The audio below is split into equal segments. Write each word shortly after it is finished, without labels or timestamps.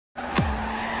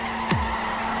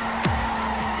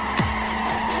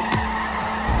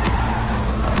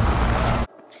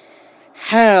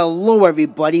Hello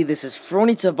everybody, this is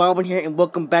Frowny13 here, and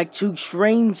welcome back to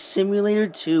Trainz Simulator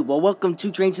 2. Well, welcome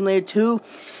to Trainz Simulator 2,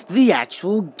 the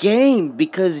actual game,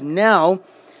 because now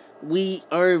we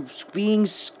are screen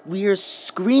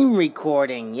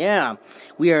recording. Yeah,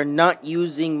 we are not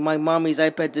using my mommy's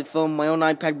iPad to film my own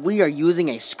iPad. We are using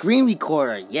a screen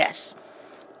recorder. Yes.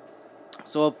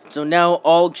 So now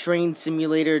all Trainz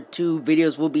Simulator 2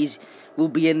 videos will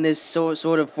be in this sort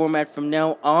of format from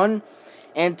now on.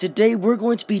 And today we're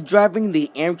going to be driving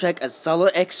the Amtrak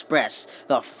Acela Express,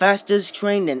 the fastest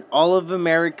train in all of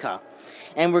America.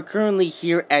 And we're currently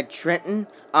here at Trenton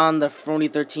on the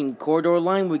Frowny13 corridor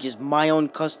line, which is my own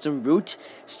custom route.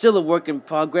 Still a work in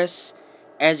progress.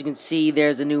 As you can see,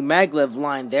 there's a new maglev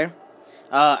line there.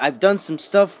 I've done some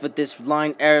stuff with this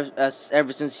line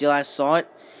ever since you last saw it.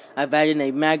 I've added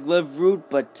a maglev route,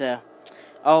 but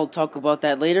I'll talk about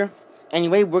that later.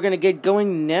 Anyway, we're gonna get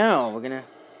going now.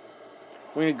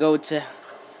 We're gonna go to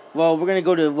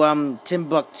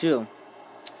Timbuktu.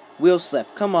 Wheel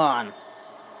slip, come on.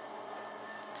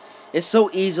 It's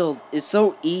so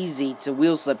easy to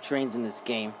wheel slip trains in this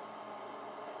game.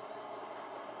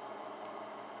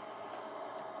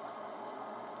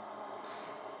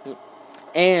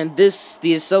 And the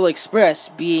Acela Express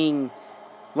being,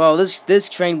 well, this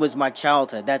train was my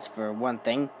childhood, that's for one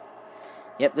thing.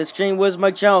 Yep, this train was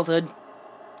my childhood,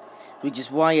 which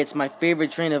is why it's my favorite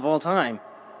train of all time.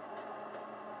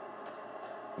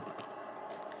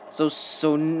 So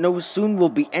soon we'll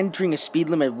be entering a speed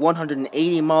limit of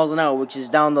 180 miles an hour, which is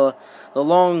down the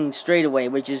long straightaway,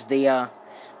 which is the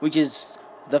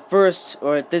first,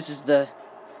 or this is the,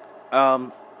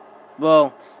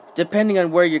 well, depending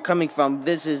on where you're coming from,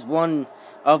 this is one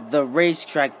of the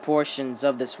racetrack portions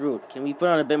of this route. Can we put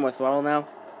on a bit more throttle now?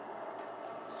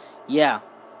 Yeah.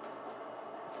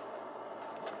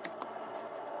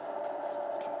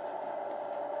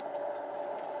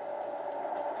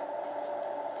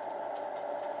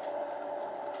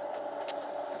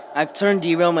 I've turned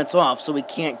derailments off so we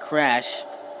can't crash.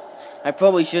 I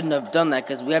probably shouldn't have done that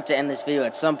because we have to end this video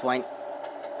at some point.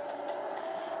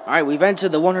 Alright, we've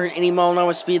entered the 180 mile an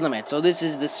hour speed limit. So this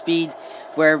is the speed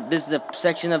this is the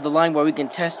section of the line where we can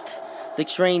test the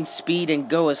train's speed and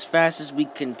go as fast as we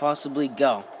can possibly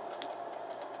go.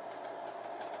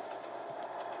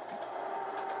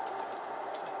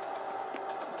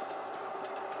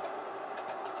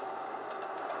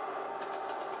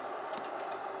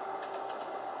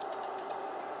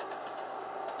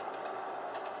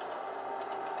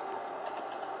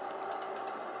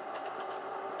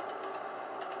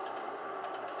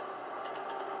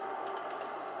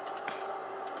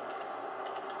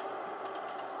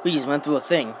 We just went through a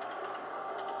thing.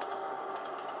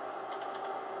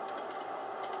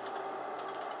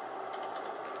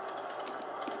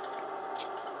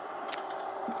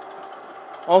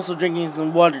 Also drinking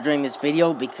some water during this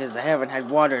video because I haven't had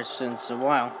water since a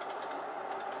while.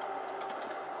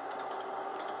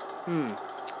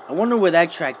 I wonder where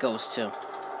that track goes to.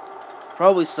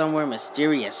 Probably somewhere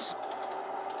mysterious.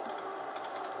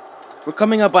 We're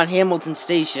coming up on Hamilton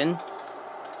Station.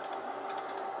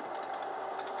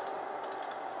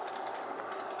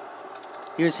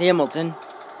 Here's Hamilton.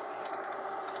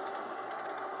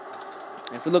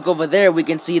 If we look over there, we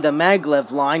can see the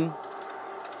maglev line.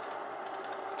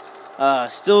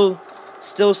 Still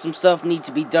some stuff needs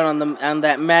to be done on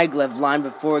that maglev line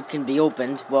before it can be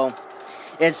opened. Well,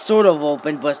 it's sort of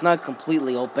opened, but it's not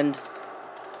completely opened.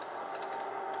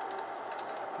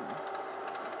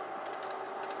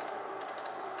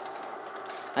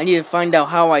 I need to find out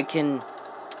how I can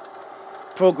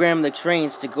program the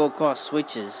trains to go across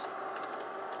switches.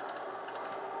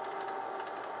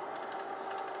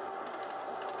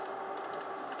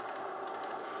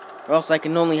 Or else I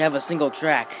can only have a single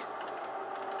track.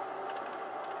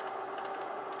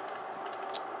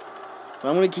 But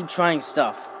I'm going to keep trying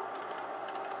stuff.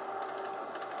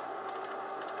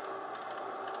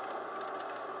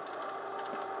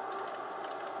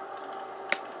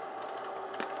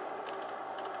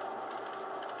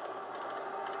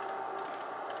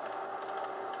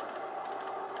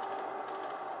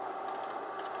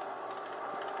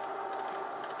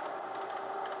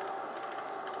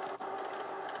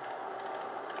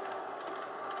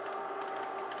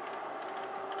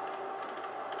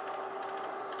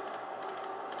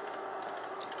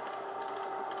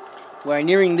 We're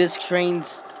nearing this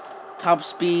train's top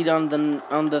speed on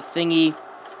the thingy,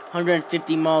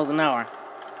 150 miles an hour.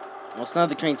 Well, it's not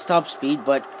the train's top speed,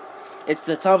 but it's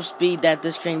the top speed that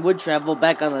this train would travel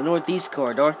back on the northeast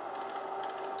corridor.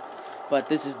 But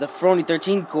this is the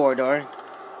Frowny13 corridor,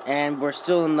 and we're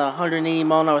still in the 180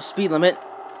 mile an hour speed limit.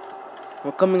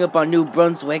 We're coming up on New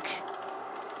Brunswick.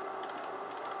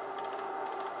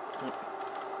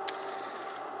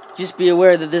 Just be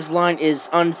aware that this line is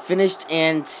unfinished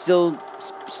and still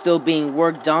being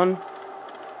worked on.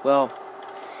 Well,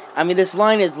 I mean, this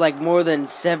line is like more than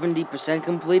 70%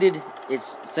 completed.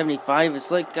 It's 75.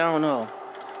 It's like, I don't know.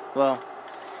 Well,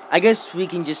 I guess we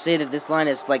can just say that this line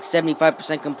is like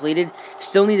 75% completed.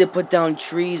 Still need to put down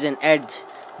trees and add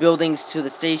buildings to the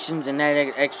stations and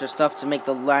add extra stuff to make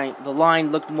the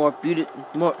line look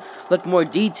more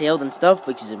detailed and stuff,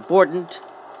 which is important.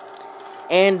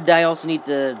 And I also need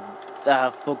to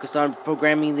focus on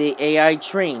programming the AI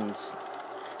trains,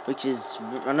 which is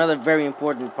another very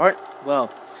important part.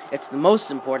 Well, it's the most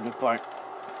important part.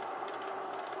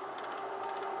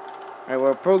 Alright, we're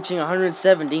approaching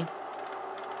 170.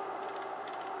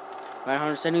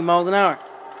 170 miles an hour.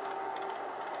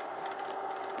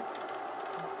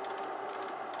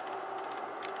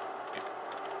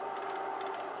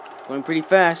 Going pretty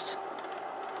fast.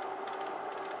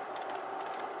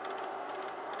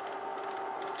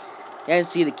 Yeah, you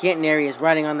can see the Canton area is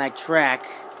riding on that track.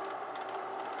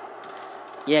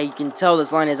 Yeah, you can tell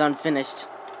this line is unfinished.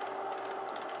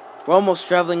 We're almost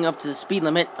traveling up to the speed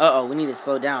limit. Uh-oh, we need to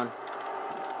slow down.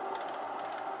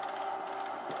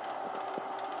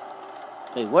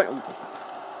 Wait, what?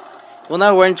 Well,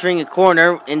 now we're entering a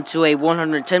corner into a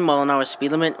 110 mile an hour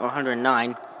speed limit, or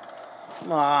 109.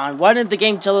 Come on, why didn't the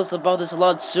game tell us about this a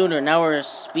lot sooner? Now we're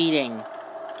speeding.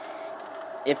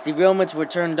 If the derailments were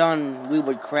turned on, we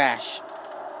would crash.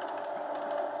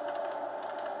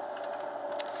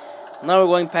 Now we're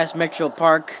going past Metro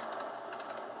Park.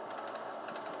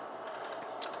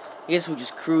 I guess we'll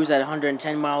just cruise at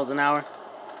 110 miles an hour.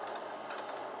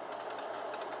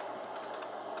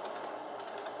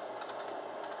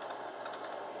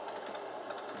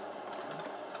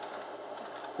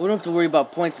 We don't have to worry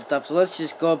about points and stuff, so let's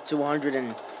just go up to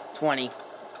 120. And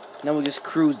then we'll just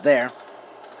cruise there.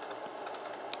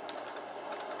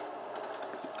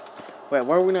 Wait,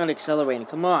 why are we not accelerating?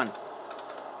 Come on.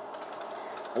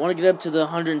 I want to get up to the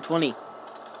 120.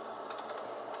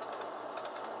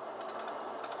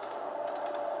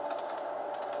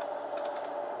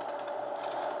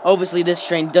 Obviously, this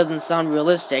train doesn't sound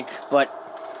realistic, but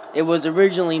it was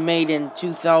originally made in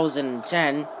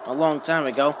 2010, a long time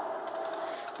ago.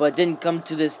 But it didn't come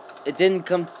to this. It didn't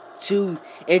come to.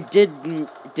 It didn't.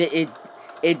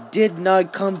 It did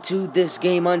not come to this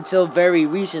game until very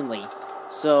recently.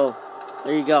 So,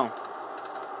 there you go.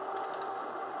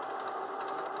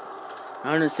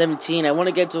 117. I want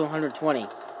to get to 120.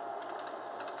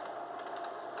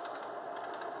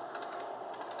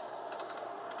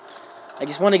 I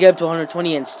just want to get up to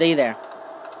 120 and stay there.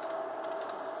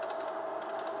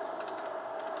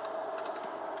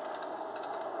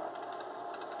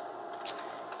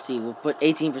 Let's see, we'll put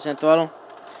 18% throttle.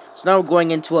 So now we're going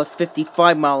into a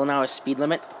 55 mile an hour speed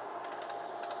limit.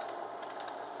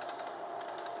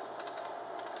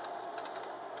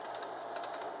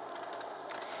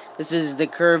 This is the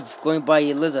curve going by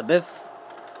Elizabeth.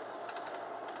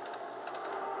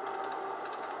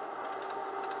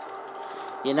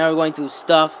 Yeah, now we're going through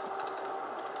stuff.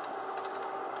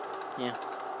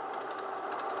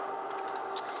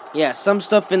 Yeah, some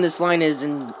stuff in this line is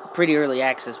in pretty early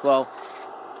access. Well,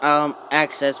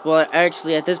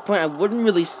 actually, at this point, I wouldn't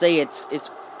really say it's.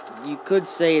 You could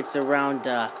say it's around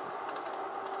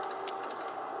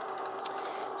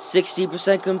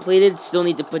 60% completed. Still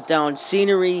need to put down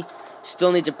scenery.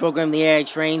 Still need to program the AI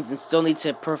trains, and still need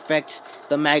to perfect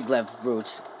the maglev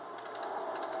route.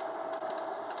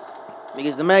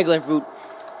 Because the maglev route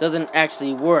doesn't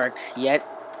actually work yet,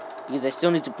 because I still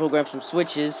need to program some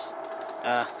switches.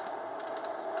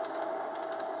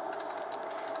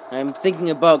 I'm thinking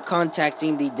about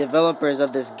contacting the developers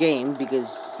of this game,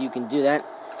 because you can do that.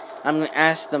 I'm going to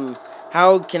ask them,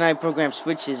 how can I program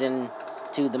switches into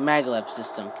the maglev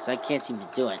system, because I can't seem to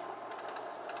do it.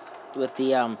 With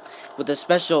the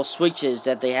special switches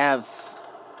that they have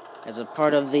as a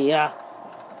part of the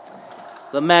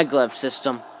maglev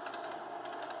system.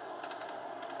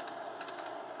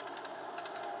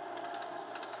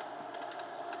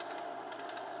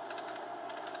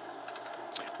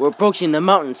 We're approaching the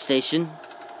mountain station.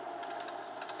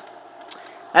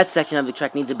 That section of the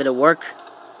track needs a bit of work.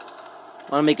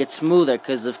 I want to make it smoother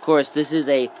because, of course, this is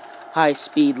a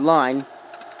high-speed line.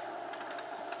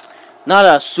 Not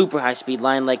a super high-speed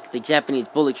line like the Japanese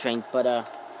bullet train, but a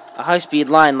high-speed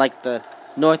line like the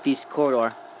Northeast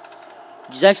Corridor,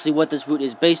 which is actually what this route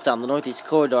is based on, the Northeast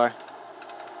Corridor.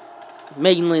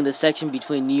 Mainly the section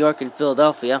between New York and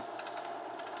Philadelphia.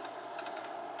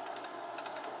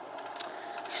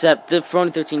 Except the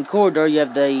Frowny13 corridor, you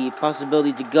have the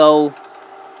possibility to go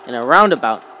in a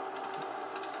roundabout.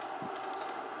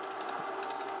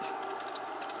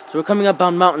 So we're coming up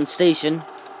on Mountain Station.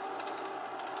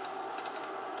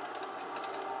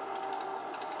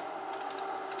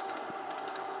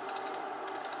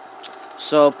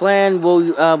 So plan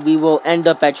we will end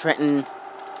up at Trenton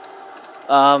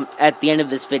at the end of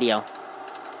this video.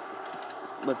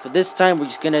 But for this time, we're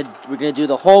gonna do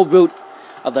the whole route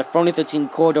of the Frowny13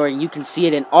 corridor, and you can see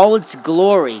it in all its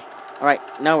glory. All right,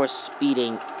 now we're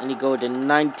speeding, and you go to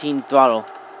 19 throttle.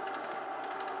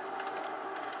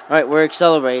 All right, we're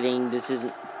accelerating. This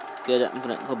isn't good. I'm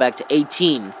gonna go back to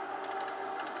 18.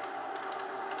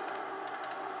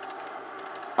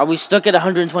 Are we stuck at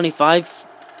 125?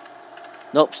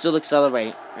 Nope, still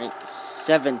accelerating. All right,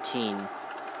 17.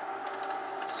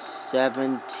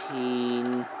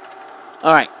 17.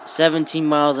 All right, 17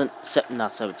 miles and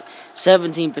not 17.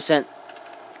 17%.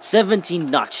 17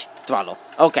 notch throttle.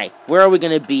 Okay, where are we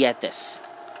gonna be at this?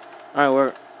 All right,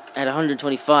 we're at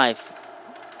 125.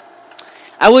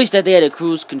 I wish that they had a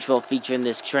cruise control feature in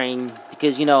this train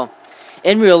because, you know,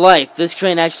 in real life, this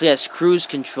train actually has cruise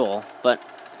control, but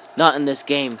not in this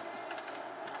game.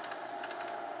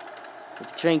 But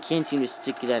the train can't seem to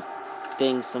stick to that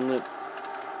thing, so I'm gonna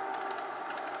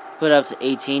put it up to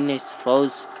 18, I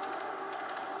suppose.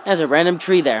 There's a random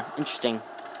tree there. Interesting.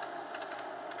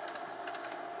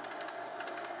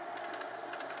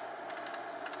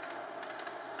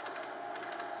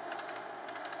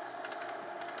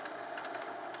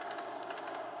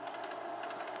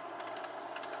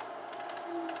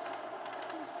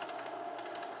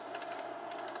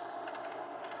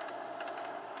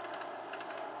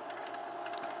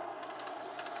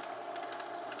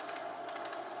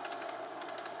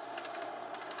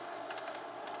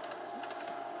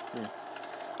 Yeah.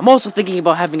 I'm also thinking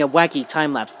about having a wacky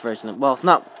time-lapse version. Well, it's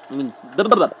not, I mean, blah,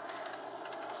 blah, blah.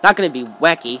 It's not going to be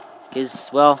wacky, because,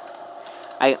 well,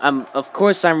 of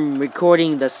course I'm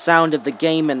recording the sound of the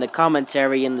game and the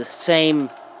commentary in the same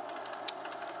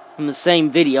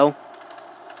video.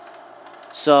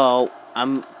 So,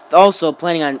 I'm also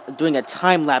planning on doing a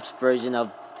time-lapse version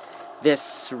of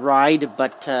this ride,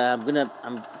 but I'm gonna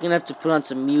have to put on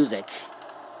some music.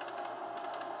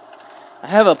 I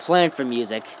have a plan for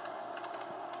music.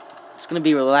 It's gonna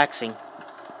be relaxing.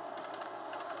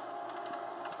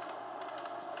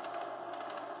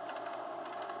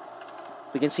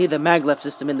 We can see the maglev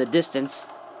system in the distance.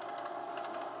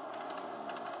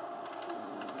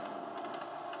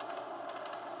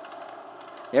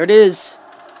 There it is.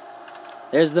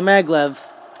 There's the maglev.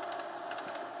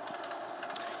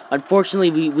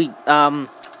 Unfortunately,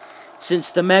 since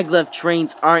the maglev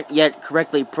trains aren't yet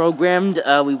correctly programmed,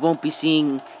 we won't be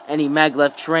seeing any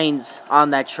maglev trains on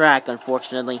that track,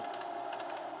 unfortunately.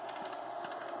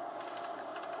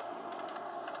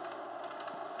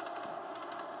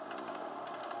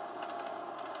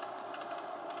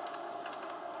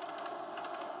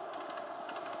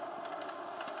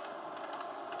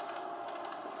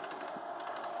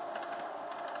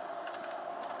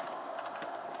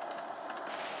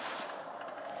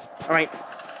 Alright.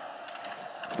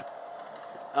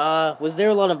 Was there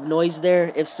a lot of noise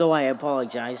there? If so, I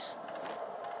apologize.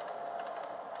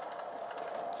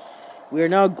 We are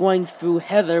now going through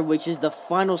Heather, which is the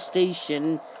final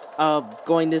station of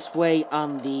going this way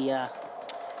on the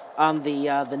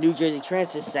New Jersey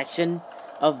Transit section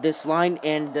of this line,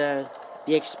 and the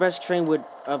express train the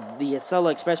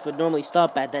Acela Express would normally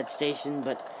stop at that station,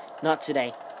 but not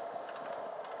today.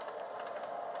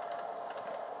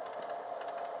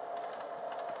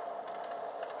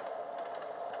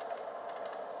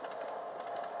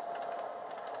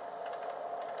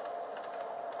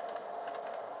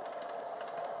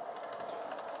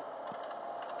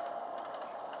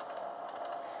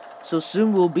 So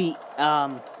soon we will be,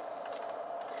 I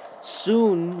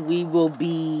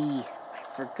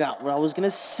forgot what I was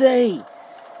gonna say.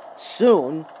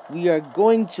 Soon, we are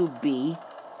going to be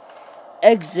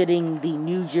exiting the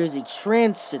New Jersey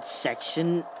Transit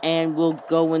section, and we'll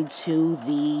go into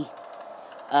the,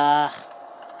 I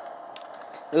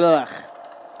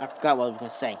forgot what I was gonna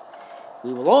say.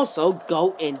 We will also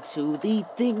go into the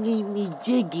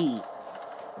thingy-me-jiggy.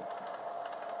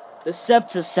 The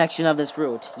SEPTA section of this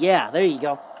route. Yeah, there you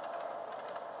go.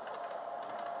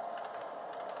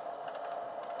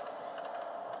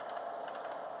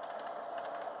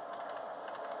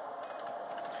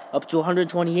 Up to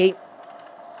 128.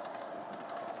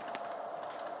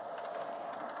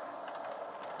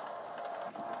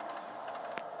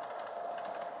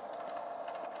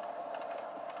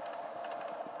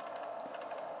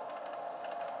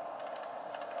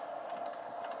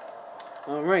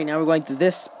 Alright, now we're going through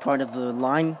this part of the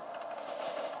line.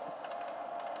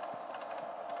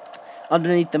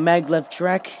 Underneath the maglev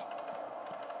track.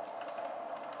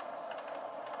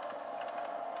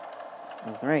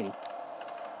 Alrighty.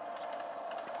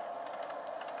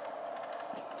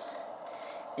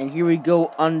 And here we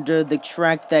go under the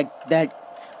track that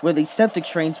where the septic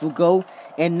trains will go.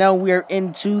 And now we are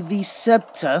into the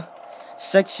SEPTA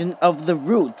section of the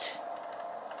route.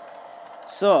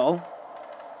 So,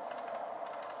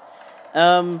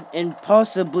 and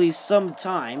possibly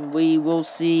sometime we will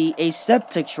see a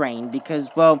septic train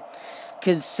because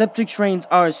septic trains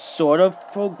are sort of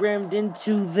programmed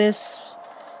into this,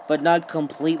 but not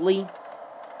completely.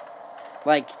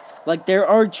 Like there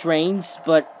are trains,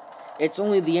 but it's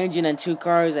only the engine and 2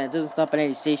 cars, and it doesn't stop at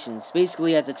any stations.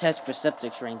 Basically, as a test for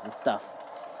septic trains and stuff.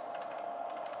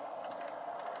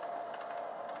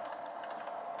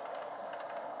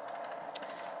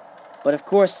 But of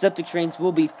course, septic trains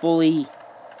will be fully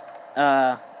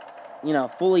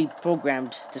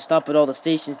programmed to stop at all the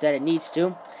stations that it needs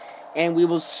to. And we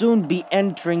will soon be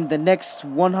entering the next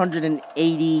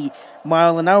 180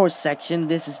 mile an hour section.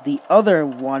 This is the other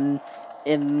one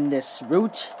in this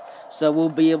route. So we'll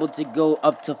be able to go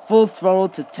up to full throttle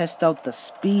to test out the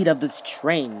speed of this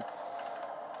train.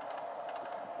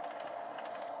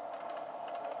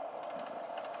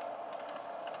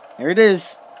 Here it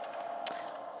is.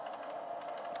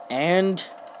 And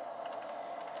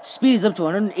speed is up to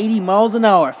 180 miles an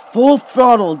hour. Full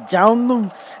throttle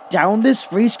down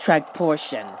this racetrack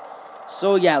portion.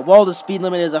 So yeah, while the speed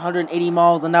limit is 180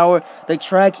 miles an hour, the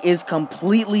track is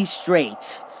completely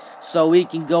straight. So we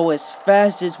can go as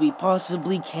fast as we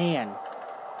possibly can.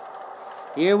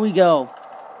 Here we go.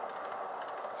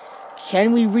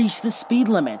 Can we reach the speed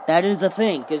limit? That is a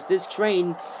thing, because this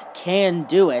train can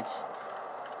do it.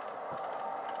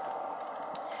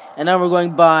 And now we're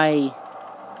going by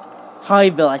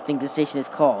Highville, I think the station is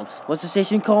called. What's the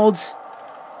station called?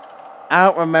 I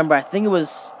don't remember. I think it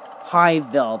was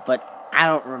Highville, but I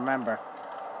don't remember.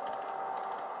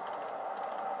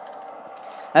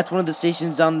 That's one of the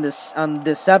stations on the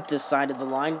SEPTA side of the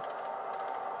line.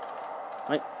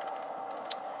 Right.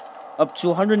 Up to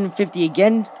 150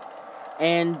 again.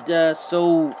 And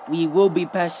so we will be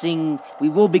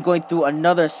going through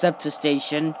another SEPTA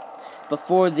station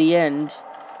before the end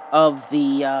of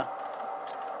the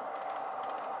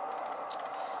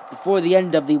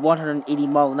 180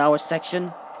 mile an hour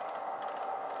section.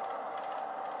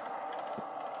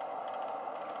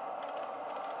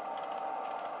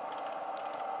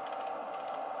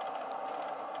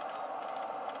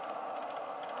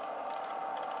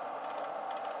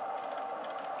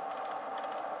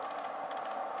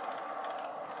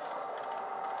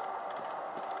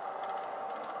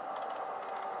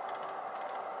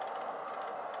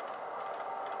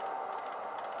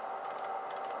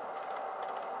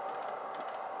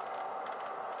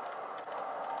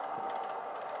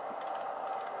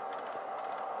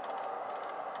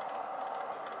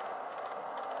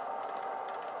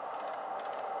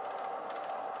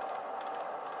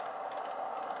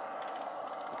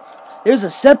 There's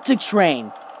a septic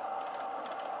train.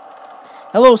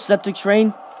 Hello, septic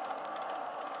train.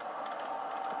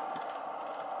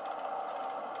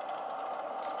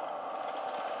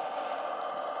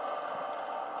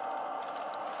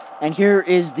 And here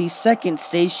is the second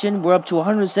station. We're up to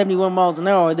 171 miles an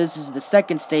hour. This is the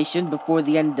second station before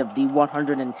the end of the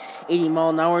 180 mile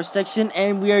an hour section.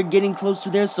 And we are getting close to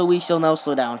there, so we shall now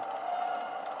slow down.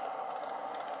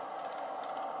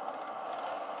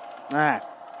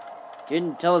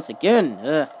 Didn't tell us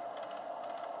again.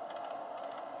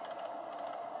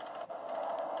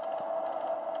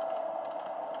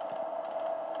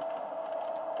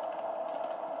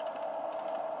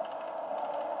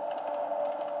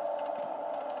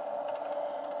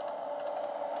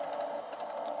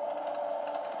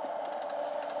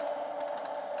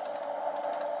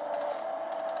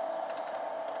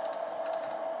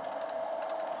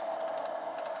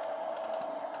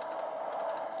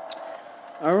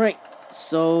 Alright,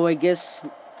 so I guess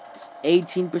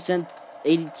 18%,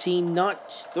 18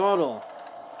 notch throttle.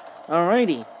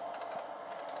 Alrighty.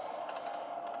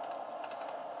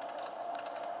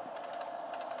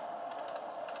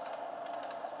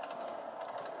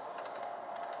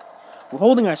 We're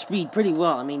holding our speed pretty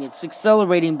well. I mean, it's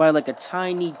accelerating by like a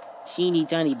teeny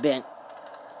bit.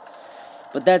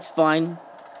 But that's fine.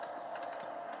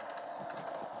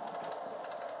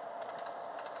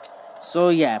 So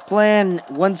yeah, plan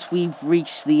once we've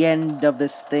reached the end of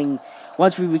this thing.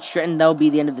 Once we reach Trenton, that'll be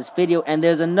the end of this video. And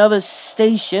there's another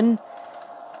station.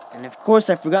 And of course,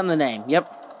 I've forgotten the name. Yep.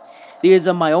 These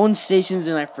are my own stations,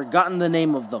 and I've forgotten the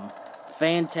name of them.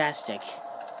 Fantastic.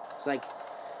 It's like,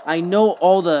 I know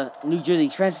all the New Jersey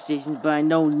transit stations, but I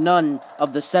know none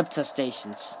of the SEPTA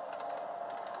stations.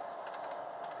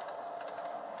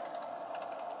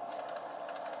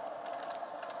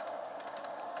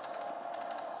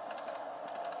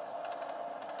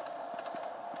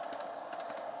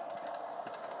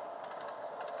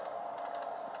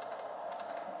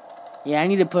 Yeah, I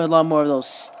need to put a lot more of those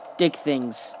stick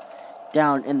things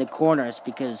down in the corners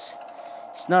because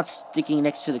it's not sticking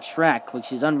next to the track,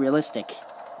 which is unrealistic.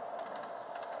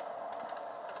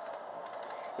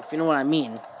 If you know what I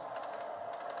mean.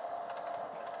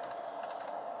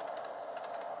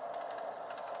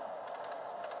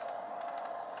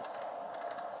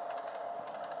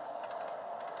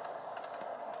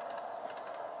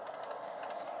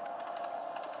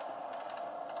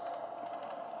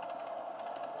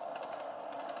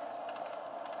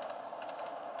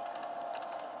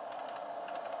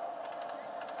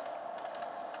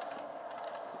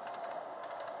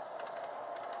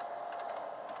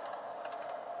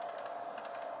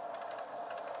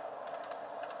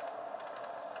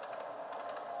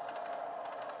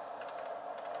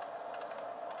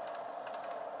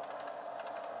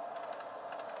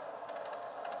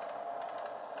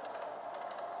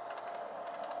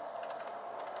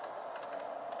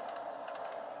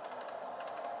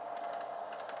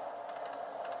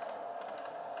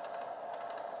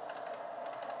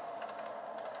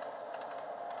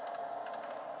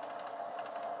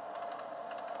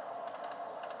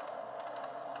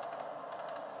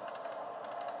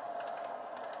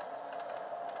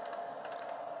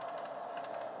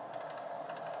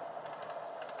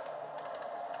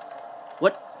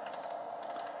 What?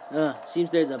 Seems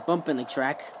there's a bump in the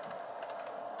track.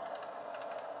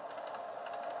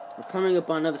 We're coming up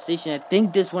on another station. I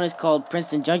think this one is called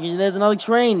Princeton Junction. There's another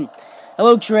train.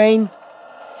 Hello, train.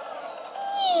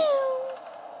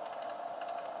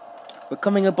 We're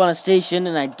coming up on a station,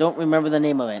 and I don't remember the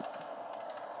name of it.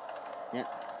 Yeah.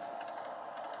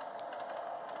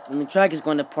 And the track is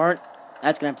going to part.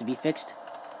 That's going to have to be fixed.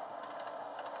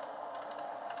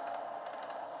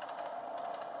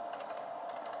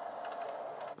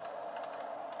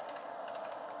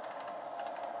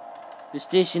 The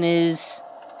station is...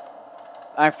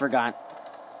 I forgot.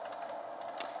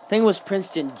 I think it was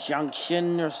Princeton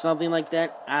Junction or something like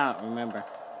that. I don't remember.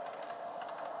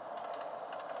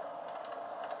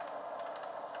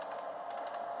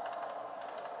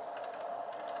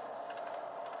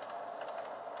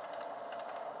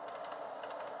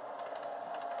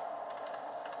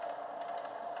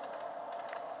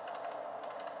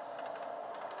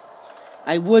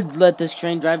 I would let this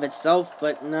train drive itself,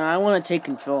 but no, I want to take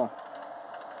control.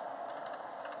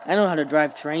 I know how to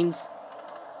drive trains.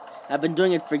 I've been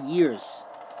doing it for years.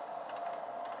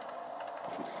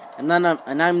 And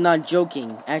I'm not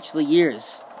joking. Actually,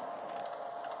 years.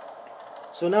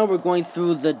 So now we're going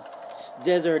through the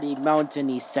deserty,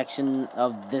 mountainy section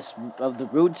of the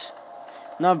route.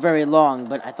 Not very long,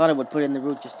 but I thought I would put it in the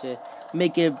route just to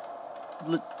make it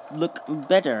look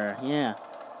better. Yeah.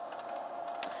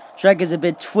 Track is a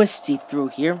bit twisty through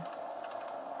here.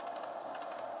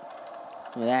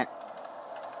 Look at that.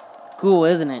 Cool,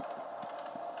 isn't it?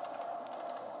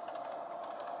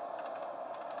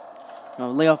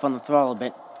 I'll lay off on the throttle a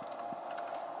bit.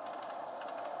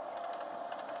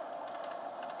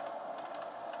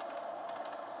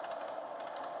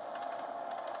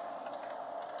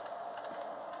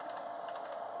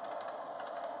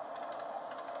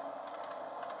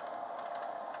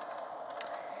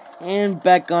 And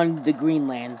back on the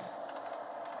Greenlands.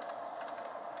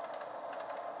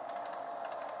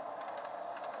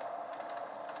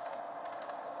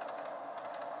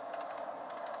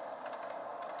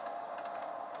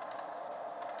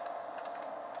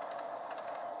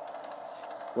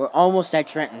 We're almost at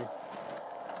Trenton.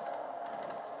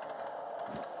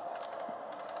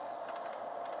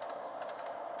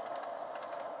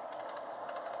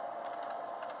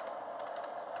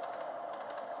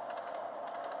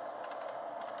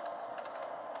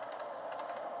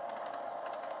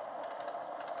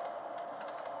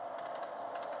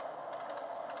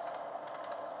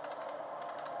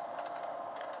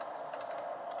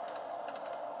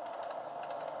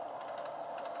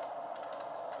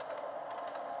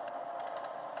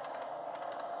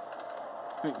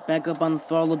 Right, back up on the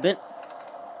throttle a bit.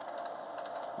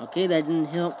 Okay, that didn't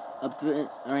help a bit.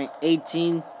 Alright,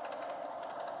 18. Is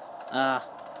that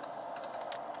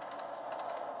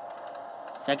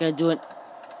gonna do it?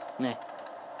 Nah.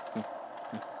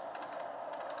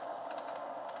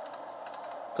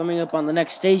 Coming up on the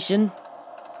next station.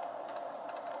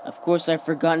 Of course, I've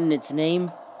forgotten its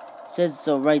name. It says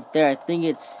so right there. I think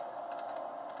it's...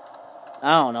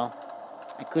 I don't know.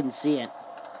 I couldn't see it.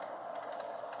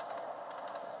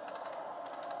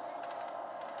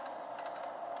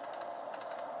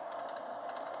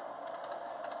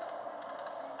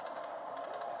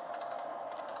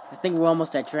 I think we're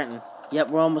almost at Trenton. Yep,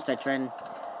 we're almost at Trenton.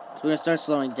 So we're gonna start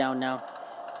slowing down now.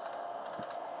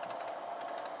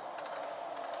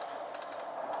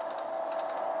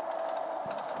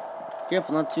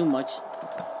 Careful, not too much.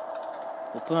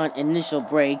 We'll put on initial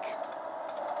brake.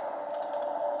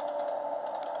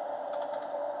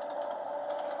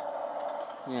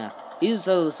 Yeah,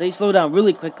 they slow down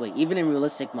really quickly, even in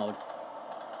realistic mode.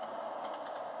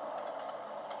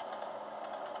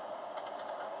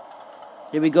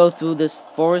 Here we go through this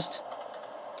forest.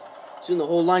 Soon the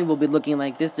whole line will be looking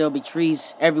like this. There will be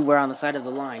trees everywhere on the side of the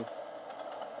line.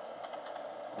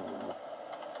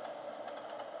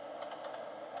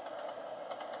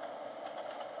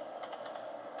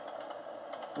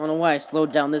 I don't know why I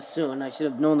slowed down this soon. I should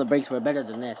have known the brakes were better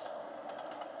than this.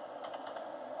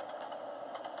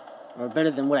 Or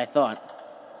better than what I thought.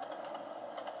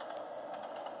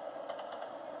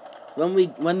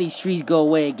 When these trees go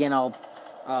away again, I'll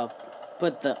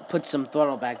put some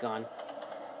throttle back on.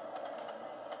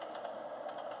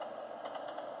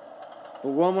 But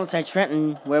we're almost at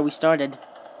Trenton, where we started.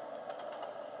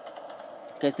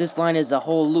 Because this line is a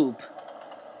whole loop.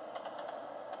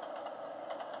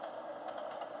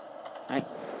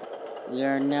 We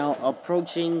are now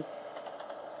approaching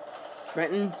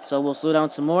Trenton, so we'll slow down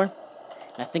some more.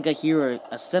 I think I hear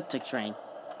a septic train.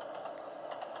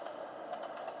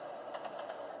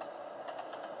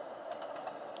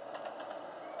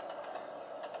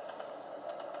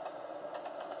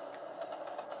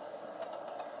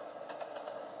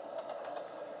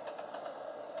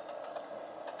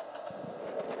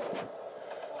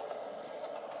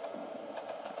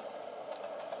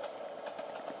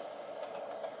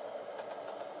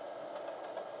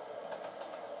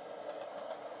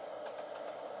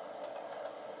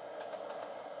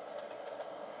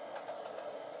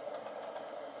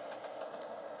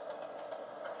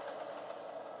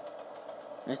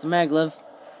 There's the maglev.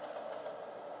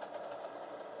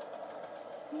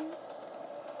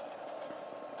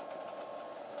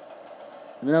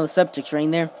 Another septic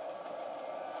train there.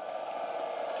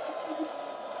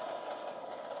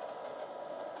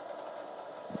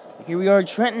 Here we are at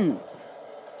Trenton.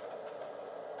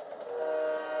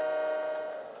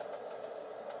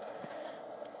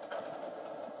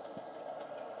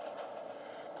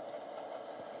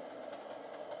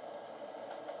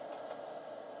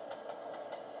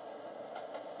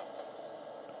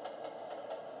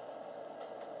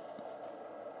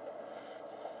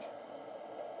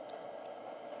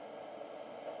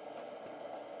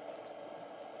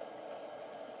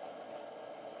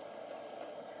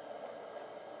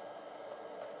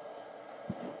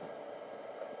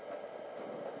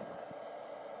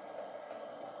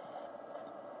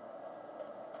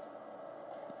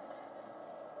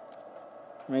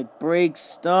 Right, brake,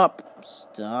 stop.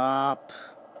 Yep.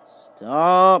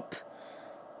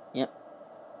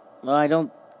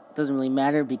 Well, doesn't really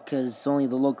matter because only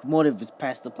the locomotive is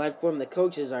past the platform. The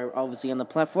coaches are obviously on the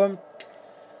platform.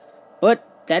 But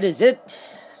that is it.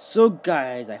 So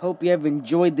guys, I hope you have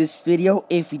enjoyed this video.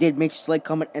 If you did, make sure to like,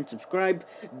 comment, and subscribe.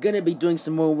 Gonna be doing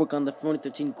some more work on the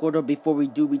Frowny13 corridor before we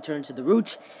do return to the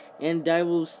route. And I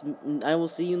will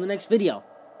see you in the next video.